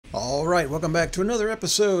All right, welcome back to another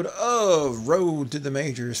episode of Road to the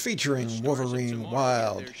Majors featuring Wolverine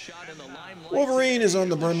Wild. Wolverine is on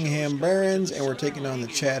the Birmingham Barons, and we're taking on the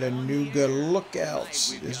Chattanooga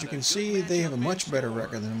Lookouts. As you can see, they have a much better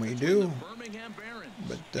record than we do.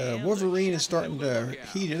 But Wolverine is starting to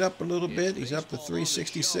heat it up a little bit. He's up to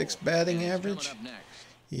 366 batting average.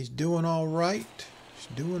 He's doing all right. He's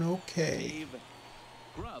doing okay.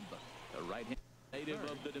 Native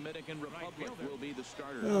of the Dominican Republic will be the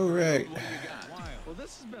starter. All right. Well,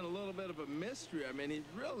 this has been a little bit of a mystery. I mean, he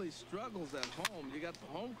really struggles at home. You got the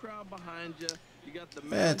home crowd behind you. You got the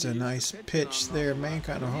That's a nice pitch there, man.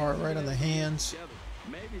 Kind of hard right on the hands.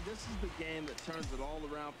 Maybe this is the game that turns it all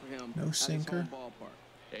around for him. No sinker.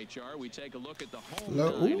 HR, we take a look at the home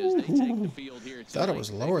Low. line as they take the field here Thought it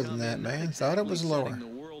was lower than that, man. Thought it was lower. The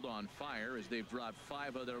world on fire as they've dropped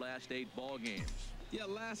 5 of their last 8 ball games. Yeah,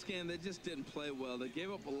 last game they just didn't play well. They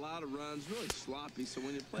gave up a lot of runs, really sloppy. So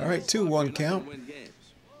when you play, all right, 2-1 count. Win games.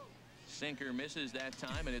 Sinker misses that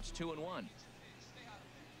time, and it's 2-1.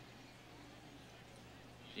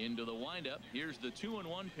 Into the windup. Here's the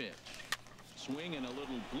 2-1 pitch. Swing and a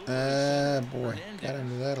little blue. Boy, got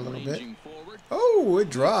into that a little bit. Oh, it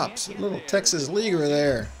drops. A little Texas leaguer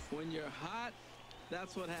there. When you're hot,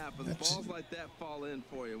 that's what happens. Balls like that fall in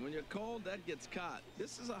for you. When you're cold, that gets caught.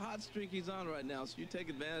 This is a hot streak he's on right now, so you take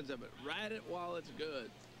advantage of it. Ride it while it's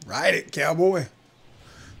good. Ride it, cowboy.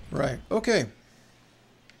 Right. Okay.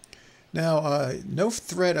 Now, no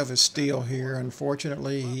threat of a steal here.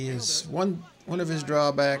 Unfortunately, he is one of his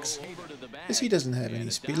drawbacks is he doesn't have any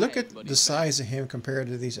speed. Look at the size of him compared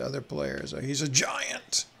to these other players. He's a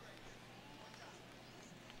giant.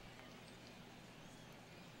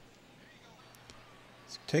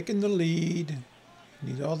 He's taking the lead.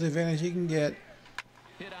 Needs all the advantage he can get.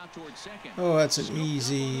 Oh, that's an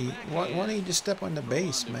easy. Why don't you just step on the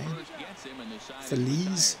base, man?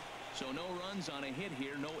 Feliz.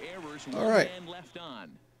 All right.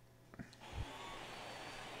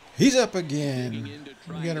 He's up again.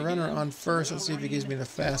 We got a runner on first. Let's see if he gives me the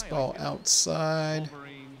fastball outside.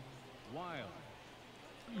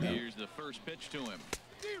 No. Here's the first pitch to him.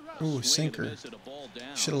 Ooh, sinker.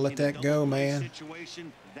 Should have let that go, man.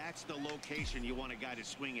 That's the location you want a guy to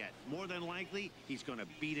swing at. More than likely, he's going to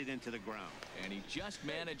beat it into the ground. And he just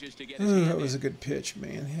manages to get his hand. That was a good pitch,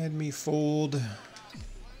 man. Had me fooled.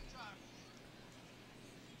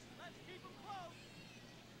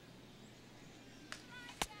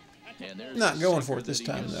 Not going for it this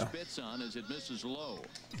time, though.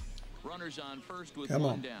 Runners on first with Come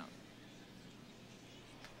one on. down.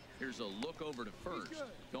 Here's a look over to first.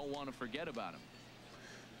 Don't want to forget about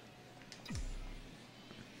him.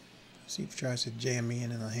 See if he tries to jam me in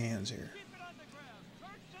the hands here.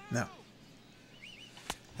 No.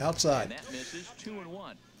 Outside. And that misses.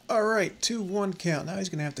 2-1. All right, 2-1 count. Now he's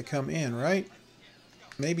going to have to come in, right?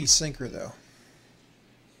 Maybe sinker, though.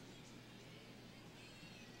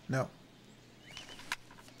 No.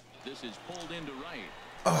 This is pulled into right.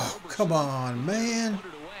 Oh, come on, man.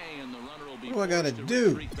 What do I got to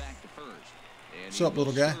do? What's up,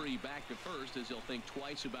 little guy?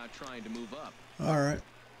 All right.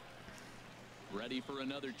 Ready for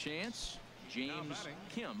another chance? James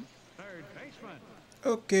Kim.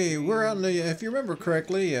 Okay, we're on the, if you remember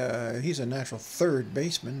correctly, he's a natural third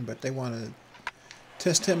baseman, but they want to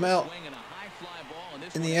test him out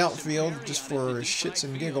in the outfield just for shits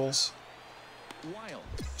and giggles.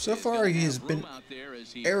 So far, he has been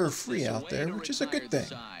error-free out there, which is a good thing.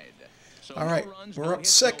 All right, we're up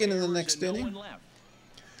second in the next inning.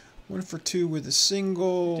 1 for 2 with a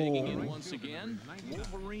single. Once again,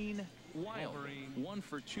 Wolverine Wild. 1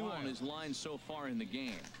 for 2 on his line so far in the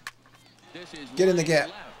game. Get in the gap.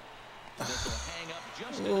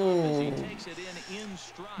 Oh,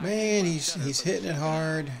 man, he's hitting it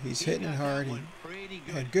hard. He's hitting it hard.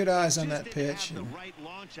 He had good eyes on that pitch. And right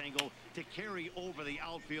launch angle to carry over the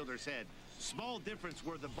outfielder's head. Small difference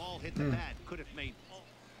where the ball hit the bat could have made.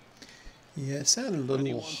 Yeah, it sounded a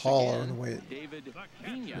little hollow in the way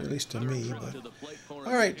it, at least to me. But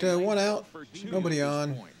all right, 1 out, nobody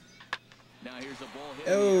on.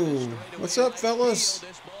 Oh, what's up, fellas?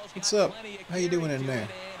 What's up? How you doing in there?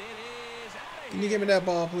 Can you give me that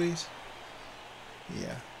ball, please?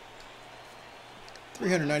 Yeah.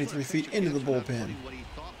 393 feet into the bullpen.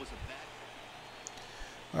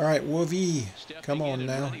 All right, Wolvie, come on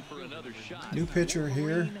now. New pitcher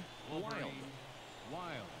here.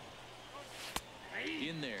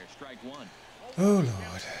 In there, strike 1. Oh, Lord.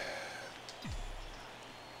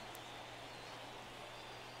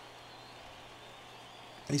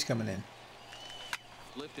 He's coming in.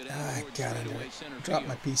 I got it. Dropped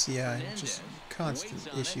my PCI. Just a constant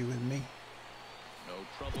issue with me. No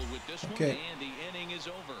trouble with this one, Okay. and the inning is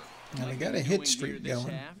over. Now we got a hit streak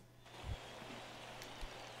going.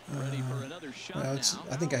 Ready for another shot Well, now.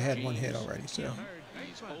 I think I had one hit already, so.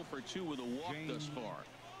 He's 0 for 2 with a walk thus far.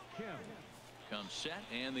 Comes set,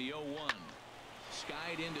 and the 0-1.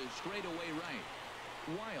 Skied into straightaway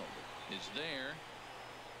right. Wild is there.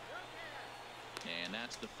 And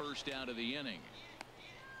that's the first out of the inning.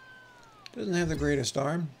 Doesn't have the greatest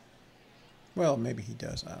arm. Well, maybe he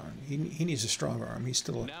does. I don't know. He needs a stronger arm. He's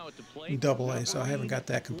still Now at the a plate, double A, so I haven't got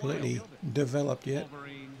that completely developed yet.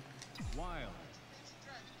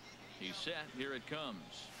 he's set. Here it comes.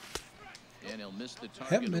 And he'll miss the target.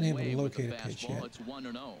 Haven't been able to away with the locate a pitch fastball. yet. It's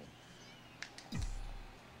 1-0.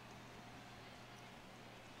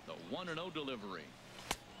 The 1-0 delivery.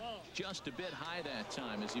 Just a bit high that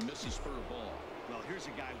time as he misses for a ball. Well, here's a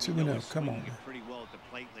guy Two we and know oh, is come swinging on. it pretty well at the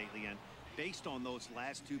plate lately, and based on those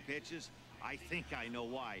last 2 pitches, I think I know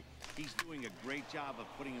why. He's doing a great job of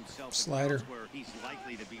putting himself Slider. in spots where he's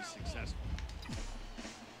likely to be successful.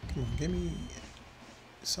 Come on, give me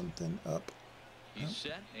something up. He's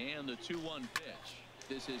set, and the 2-1 pitch.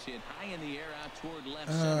 This is hit high in the air out toward left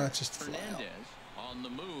Ah, center. it's just fly out. Fernandez on the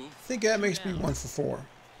move. I think that makes me 1 for 4.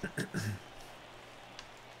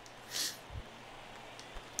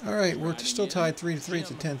 All right, we're still tied 3-3. It's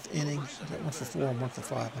the 10th inning. Is that 1 for 4 and 1 for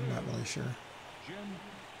 5? I'm not really sure.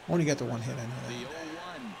 Only got the 1 hit. I know The that.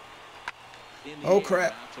 0-1. In the Oh, air,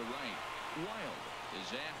 crap. out to right. Wild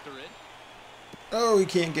is after it. Oh, he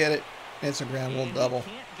can't get it. It's a ground rule And he double.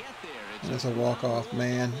 can't get there. And it's a walk-off,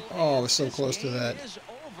 man. Oh, I was so close to that. Is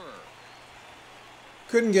over.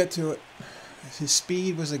 Couldn't get to it. His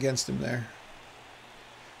speed was against him there.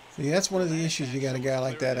 See, that's one of the issues. You got a guy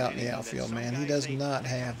like that out in the outfield, man. He does not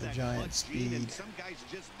have the giant speed. Some guys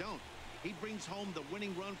just don't. He brings home the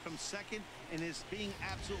winning run from second and is being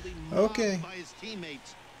absolutely mobbed by his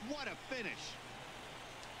teammates. What a finish.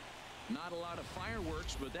 Not a lot of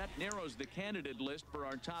fireworks, but that narrows the candidate list for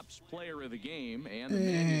our top player of the game. And the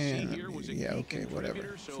man you see here was a yeah, key okay, whatever.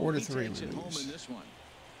 contributor, so 4 to he 3 takes it home lose. in this one.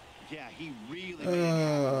 Yeah, he really made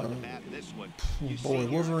it on the bat in this one. You Boy, see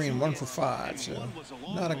Wolverine here, 1 for 5. So one was a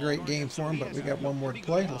long not a ball, great game for him, so but he we has got a one more to pretty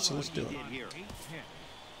play. good So let's do it. hit here.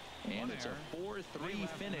 And it's a 4-3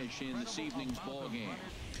 finish in this evening's ball game.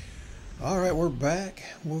 All right, we're back.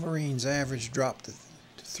 Wolverine's average dropped to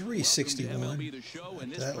 361. MLB The Show, and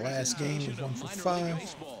this That last game was 1 for minor league 5.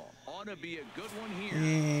 baseball. Ought to be a good one here.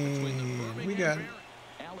 And we got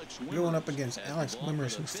Alex going up Wimmers against has Alex the ball for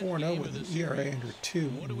Wimmers, the who's fifth 4-0 game with of an the ERA series. under 2.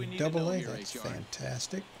 What do we need to Double know A, here, that's HR?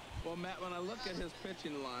 fantastic. Well, Matt, when I look at his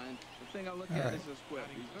pitching line, the thing I look All at right. is his whip.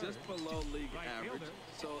 He's just below league average,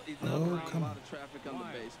 so he's Oh, not around a come lot on. of traffic on the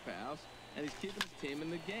base paths, and he's keeping his team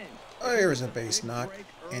in the game. Oh, there's a Big base knock, break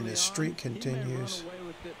and early his on, streak he may continues. run away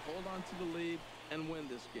with it, hold on to the lead, and win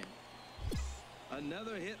this game.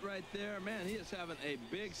 Another hit right there. Man, he is having a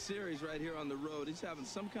big series right here on the road. He's having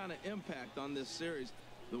some kind of impact on this series,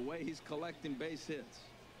 the way he's collecting base hits.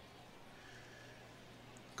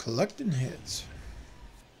 Collecting hits.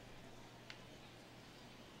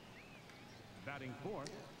 Batting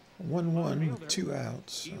fourth, 1-1 with 2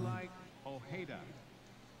 outs. Eli Ojeda.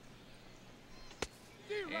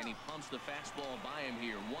 And he pumps the fastball by him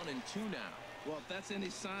here. 1-2 now. Well, if that's any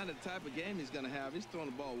sign of the type of game he's going to have, he's throwing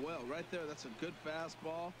the ball well. Right there, that's a good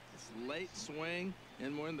fastball. It's late swing,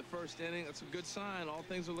 and we're in the first inning. That's a good sign. All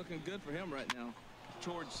things are looking good for him right now.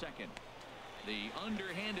 Towards second. The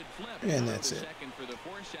underhanded flip. And that's it. Second for the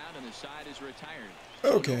force out, and the side is retired.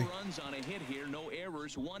 Okay. So no runs on a hit here, no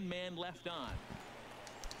errors, 1 man left on.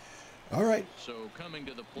 All right. So coming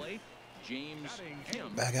to the plate, James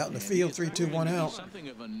Kim. Back out in the And field, he's 3-2, 1 proven to be out. something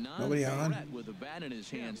of a Nobody on. non-threat with a bat in his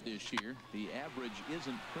hands this year. The average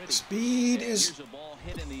isn't pretty. Speed And is... here's a ball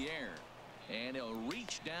hit in the air. And he'll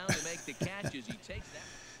reach down to make the catch as he takes that.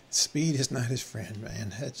 Speed is not his friend,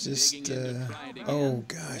 man. That's just... oh,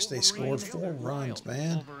 gosh, they scored 4 runs,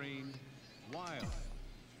 man. Wolverine Wild.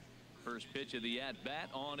 First pitch of the at-bat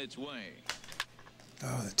on its way.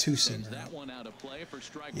 Oh, the 2-seamer. Sends that one out of play for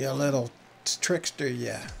strike Yeah, one. little trickster,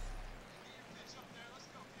 yeah.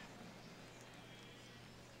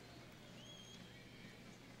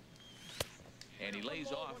 And he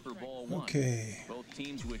lays off for ball 1. Okay. Both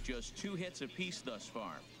teams with just 2 hits apiece thus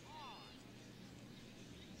far.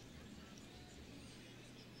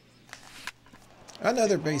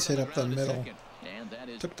 Another base hit up the middle. And that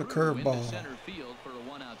is Took the through into curveball. center field for a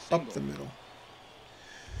 1-out single. Up the middle.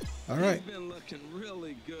 All right. He's been looking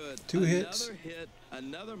really good. 2 hits. Another hit,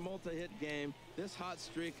 another multi-hit game. This hot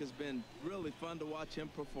streak has been really fun to watch him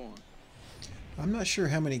perform. I'm not sure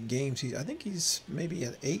how many games I think he's maybe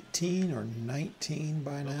at 18 or 19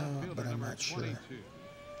 by now, but I'm not sure. 22.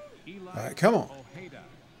 All right, come on. Ojeda.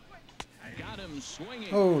 Got him swinging.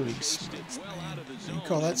 Holy Chased it smokes, well man. out of the You zone,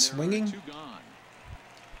 call that and there are swinging? 2 gone.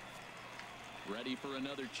 Ready for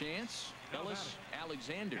another chance. Ellis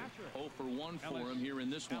Alexander 0 for 1 for him here in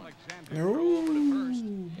this one. Throw over to first,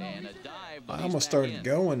 and a dive, but I he's almost back started in.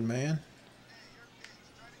 going, man.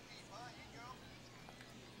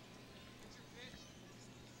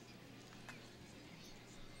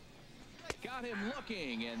 Got him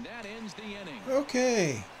looking, and that ends the inning.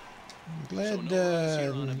 Okay. I'm So glad no runs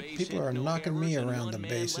here on a base people hit, are no knocking me errors, and around 1 the man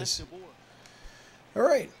bases. left aboard. All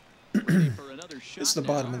right. Ready for another shot It's the now.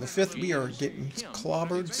 bottom of the 5th. We are getting Kim.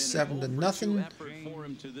 clobbered It's been an 7 to 0 for 2 nothing. effort for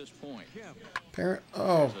him to this point. Parent.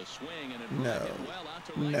 Oh, There's a swing and it no. broke it well out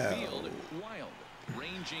to right No. field. Wild,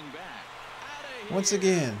 ranging back. Outta Once here.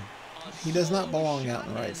 again, A he does not solo belong shot, out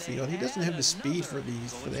in right and they field. He doesn't have the add speed for another. the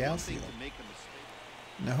It's one outfield. thing to make a mistake.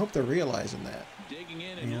 And I hope they're realizing that. Digging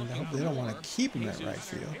in And I looking hope they don't for want to keep him at Jesus right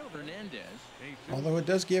field. Hernandez. Although it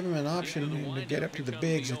does give him an option Into the to windup, get up to here the comes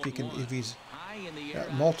bigs the if he's High in the air got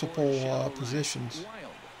out multiple towards shallow right. positions.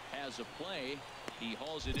 Wild has a play. He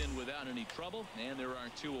hauls it in without any trouble, and there are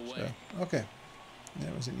 2 away. So, okay.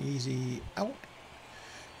 That was an easy out.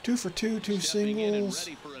 2 for 2, 2 Stepping in and singles.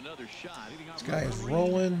 ready for another shot. This guy is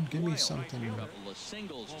rolling. Give me Wild. something. A couple of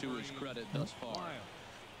singles to his credit thus far.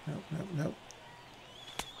 Nope, nope, nope.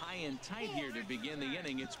 High and tight here to begin the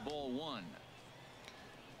inning. It's ball 1.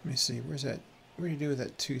 Let me see. Where's that? What did you do with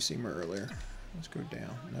that 2-seamer earlier? Let's go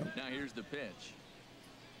down. Nope. Now here's the pitch.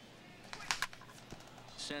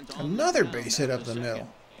 Sent on Another the ground base hit out up to the middle. second.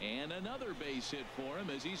 And another base hit for him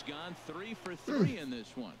as he's gone 3 for 3 in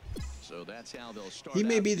this one. So that's how they'll start. He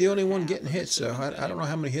may out be the only third one half getting of the hit, so 7th I don't know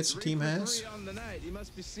how many hits the 3 team for has. 3 on the night. He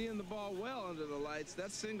must be seeing the ball well under the lights.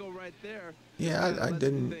 That single right there. Yeah, I lets me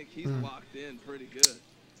didn't. think he's locked in pretty good.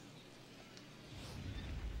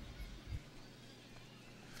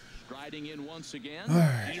 Striding in once again. All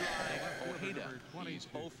right. Eli Ojeda. He's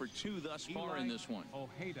 0 for 2 thus far in this one.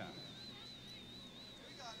 Ojeda.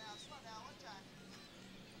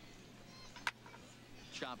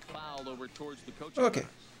 Chop foul over towards the coach. Okay.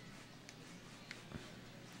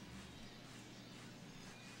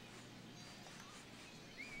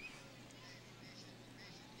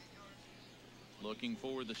 Looking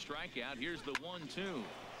for the strikeout. Here's the 1-2.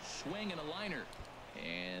 Swing and a liner.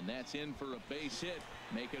 And that's in for a base hit.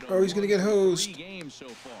 Make it a Oh, he's gonna get 1 for 3 hosed. games so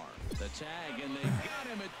far. The tag, and they got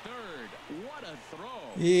him at third. What a throw.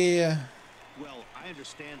 Yeah. Well, I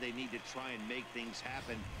understand they need to try and make things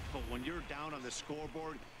happen, but when you're down on the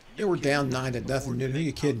scoreboard, They were down 9 to nothing, dude. Who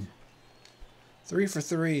you kidding? 3 for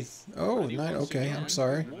 3. Oh, 9. Okay, I'm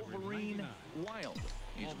sorry. Wolverine Wild.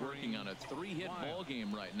 He's working on a 3-hit ball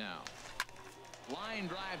game right now. Line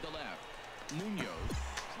drive to left. Munoz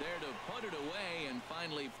there to put it away and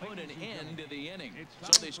finally put an end to the inning.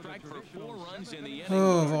 So they strike for 4 runs in the inning.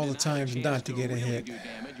 Oh, of all the Denied times chance not to get a really hit. do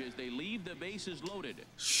damage as they leave the bases loaded.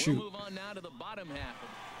 Shoot. We'll move on now to the bottom half.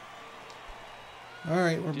 All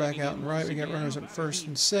right, we're back out and right. We got runners at first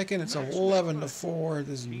and second. It's 11 to 4.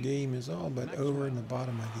 This game is all but over in the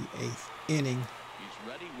bottom of the 8th inning. He's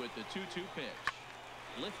ready with the 2-2 pitch.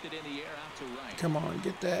 Lifted in the air out to right. Come on,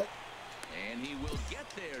 get that. And he will get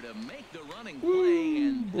there to make the running Woo, play,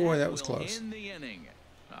 and boy, that was will close. end the inning.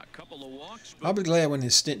 A couple of walks. I'll be glad when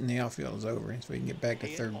his stint in the outfield is over so we can get back to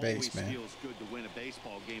Hey, third it base, always man. feels good to win a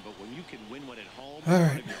baseball game, but when you can win one at home, All in right.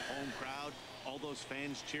 front of your home crowd, all those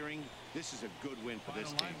fans cheering, this is a good win for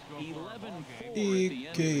this team. 11-4 at the end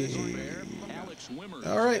of this affair. Alex Wimmer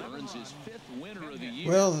All right. earns his 5th winner of the year.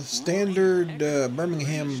 Well, the standard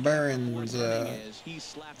Birmingham Barons As he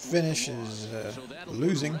slapped finish with the is loss. So that'll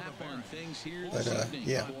losing. wrap on things here But, this evening.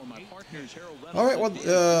 yeah. For my partners, Harold All right, Reynolds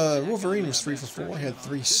well, and Wolverine was 3 for 4. Had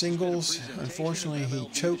 3 singles. Unfortunately, he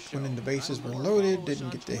choked when the bases were loaded.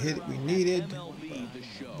 Didn't get the hit we needed. MLB The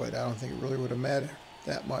Show. But I don't think it really would have mattered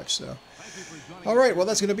that much. So, all right, well,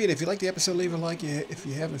 that's going to be it. If you like the episode, leave a like. If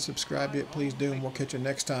you haven't subscribed yet, please do, and we'll catch you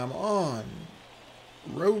next time on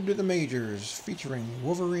Road to the Majors featuring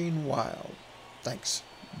Wolverine Wild. Thanks.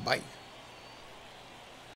 Bye.